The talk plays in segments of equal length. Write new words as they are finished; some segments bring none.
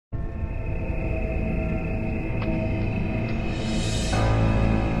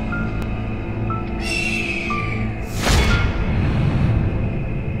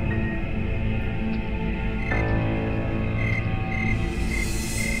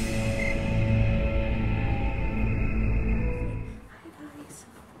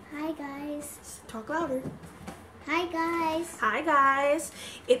Talk louder. Hi guys. Hi guys.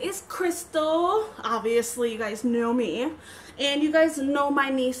 It is Crystal. Obviously, you guys know me. And you guys know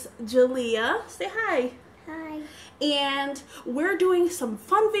my niece, Jalea. Say hi. Hi. And we're doing some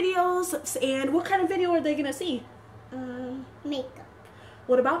fun videos. And what kind of video are they going to see? Makeup.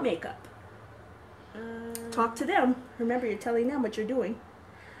 What about makeup? Talk to them. Remember, you're telling them what you're doing.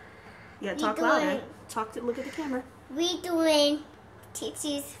 Yeah, talk louder. Look at the camera. We doing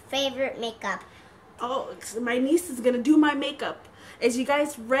Titi's favorite makeup. Oh, my niece is gonna do my makeup. As you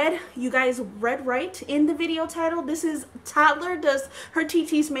guys read right in the video title. This is Toddler does her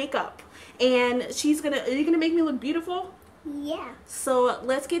TT's makeup, and are you gonna make me look beautiful? Yeah. So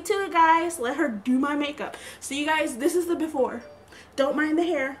let's get to it, guys. Let her do my makeup. So you guys, this is the before. Don't mind the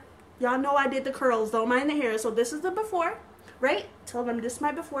hair. Y'all know I did the curls. Don't mind the hair. So this is the before, right? Tell them this is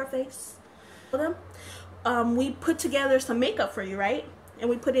my before face. Tell them we put together some makeup for you, right? And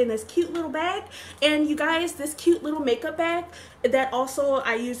we put it in this cute little bag. And you guys, this cute little makeup bag that also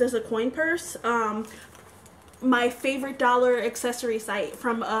I use as a coin purse. My favorite dollar accessory site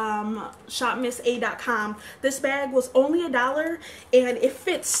from shopmissa.com. This bag was only $1 and it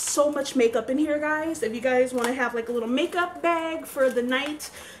fits so much makeup in here, guys. If you guys want to have like a little makeup bag for the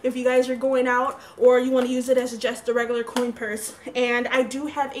night, if you guys are going out, or you want to use it as just a regular coin purse. And I do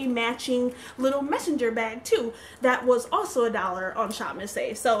have a matching little messenger bag too that was also $1 on Shop Miss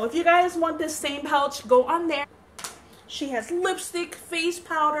A. So if you guys want this same pouch, go on there. She has lipstick, face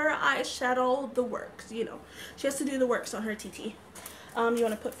powder, eyeshadow, the works, you know. She has to do the works on her TT. You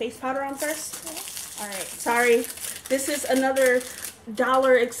want to put face powder on first? Yeah. Alright, sorry. This is another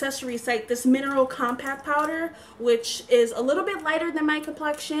dollar accessory site, this mineral compact powder, which is a little bit lighter than my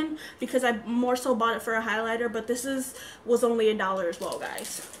complexion because I more so bought it for a highlighter, but this was only $1 as well,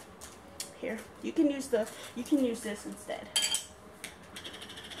 guys. Here, you can use this instead.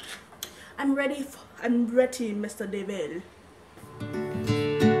 I'm ready, Mr. David.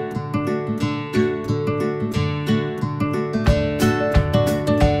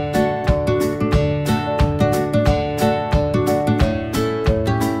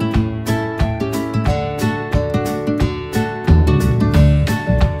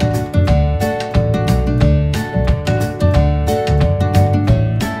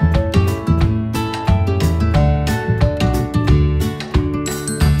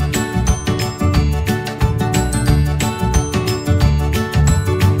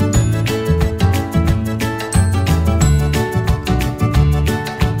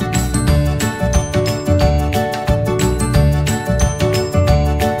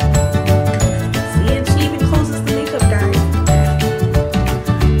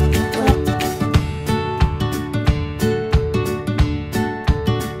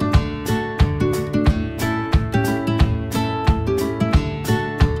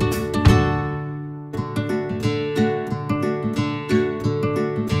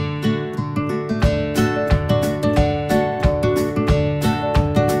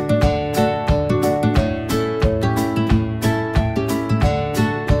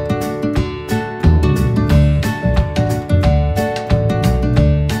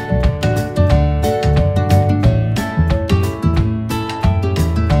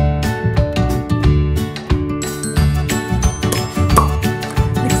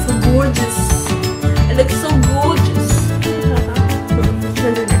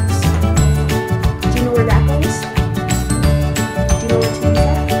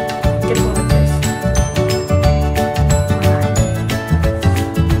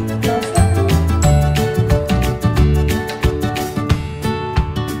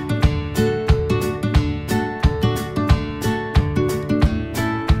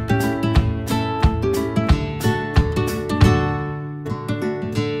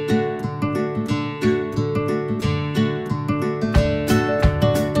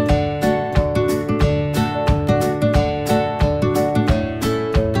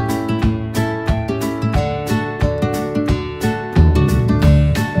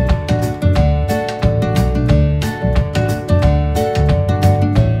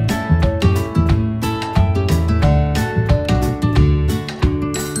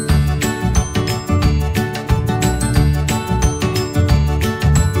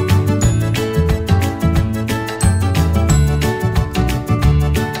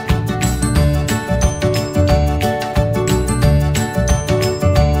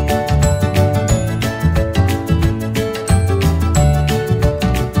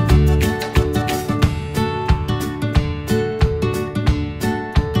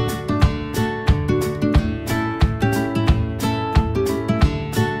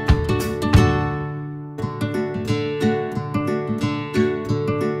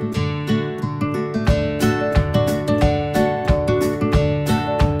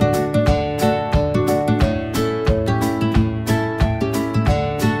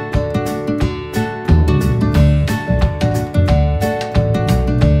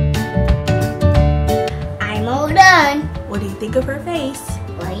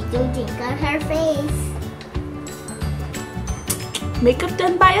 makeup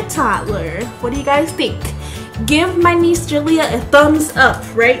done by a toddler. What do you guys think? Give my niece Julia a thumbs up,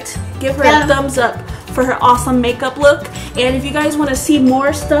 right? Give her a thumbs up for her awesome makeup look. And if you guys want to see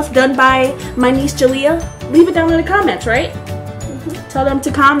more stuff done by my niece Julia, leave it down in the comments, right? Tell them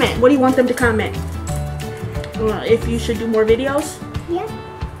to comment. What do you want them to comment? If you should do more videos? Yeah.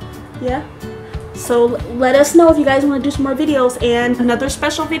 Yeah? So let us know if you guys want to do some more videos, and another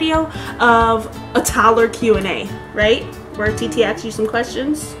special video of a toddler Q&A, right? Where TT asks you some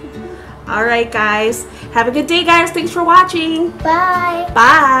questions. Alright guys. Have a good day guys. Thanks for watching. Bye.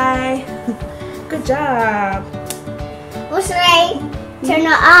 Bye. Good job. Well, should I turn it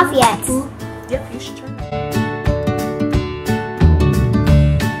off yet? Yep, you should turn it off.